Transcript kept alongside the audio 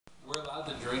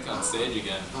allowed to drink on stage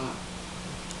again.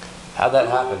 How'd that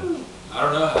happen? I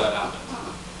don't know how that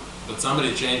happened, but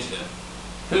somebody changed it.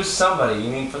 Who's somebody? You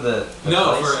mean for the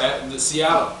No, place? for the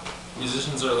Seattle.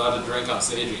 Musicians are allowed to drink on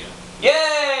stage again.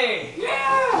 Yay!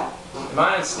 Yeah! Am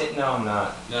I on stage? No, I'm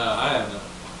not. No, I am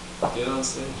not. Get on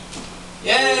stage.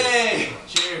 Yay!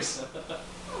 Cheers.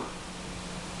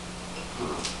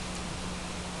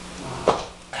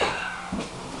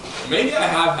 Maybe I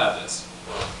have had this.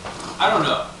 I don't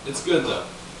know. It's good though.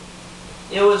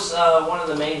 It was one of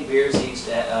the main beers we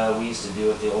used to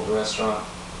do at the old restaurant.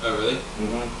 Oh, really?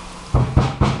 Mm-hmm.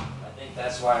 I think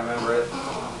that's why I remember it.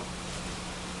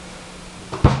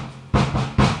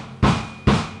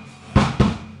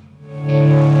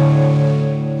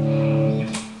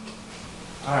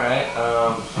 Alright,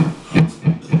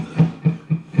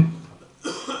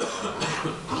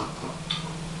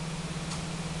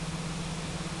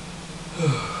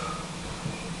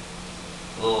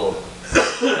 little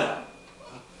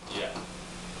Yeah.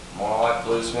 Morlock Eye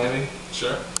Blues, maybe?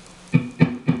 Sure.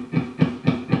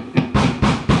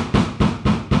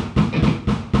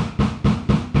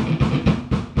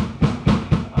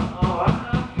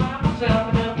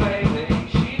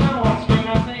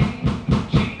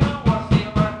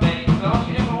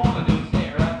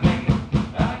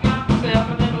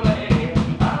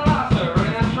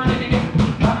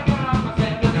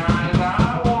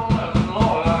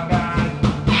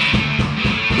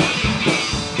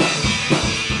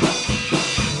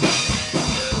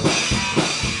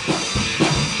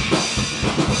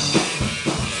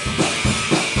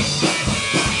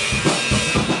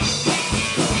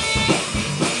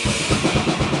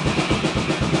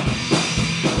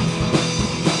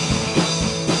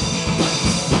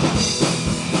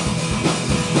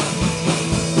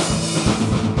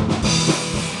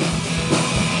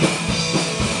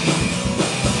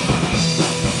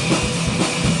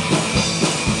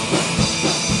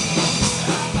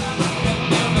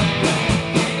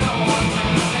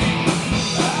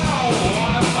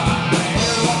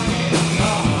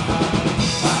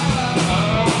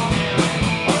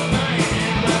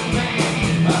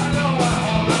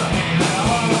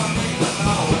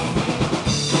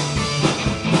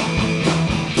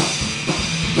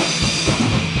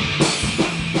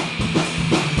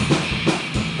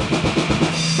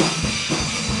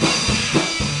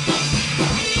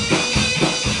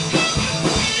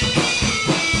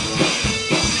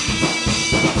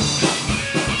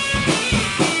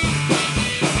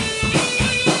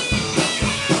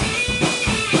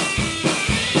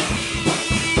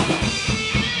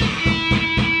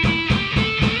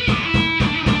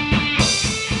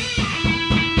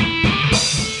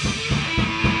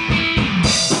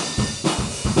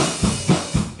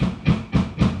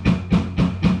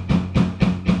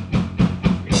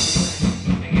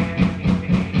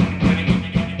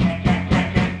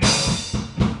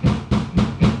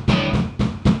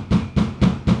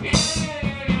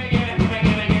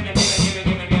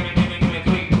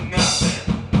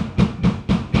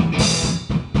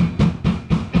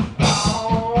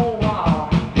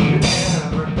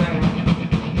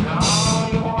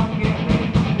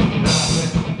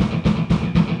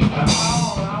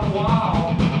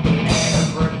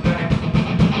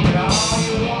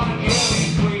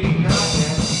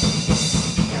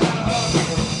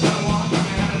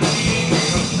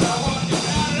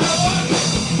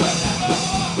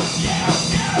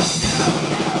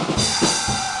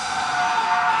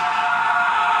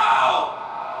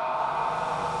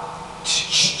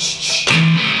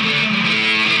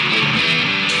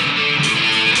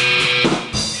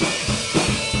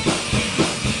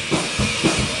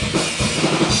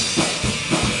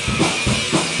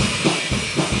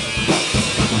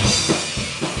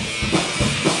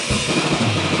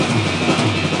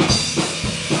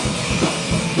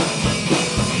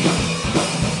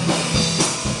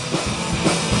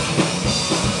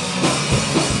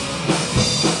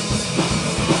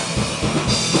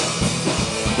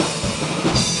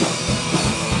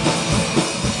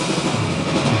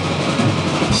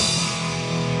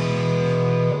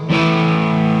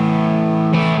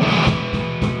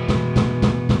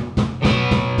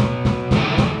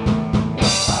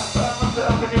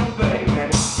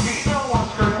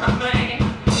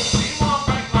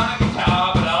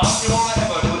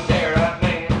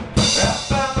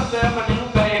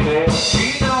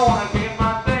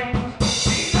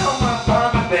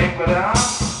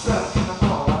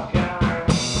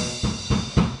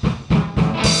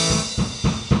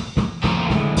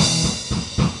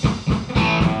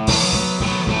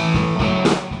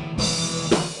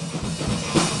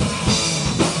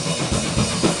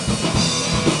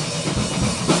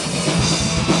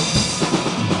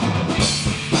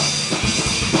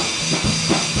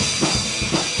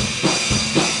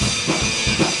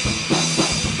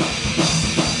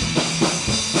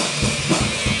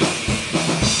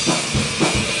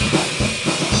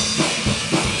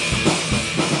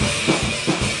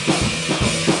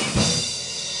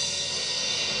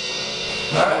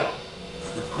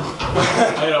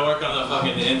 I gotta work on the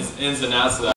fucking ins and outs of that.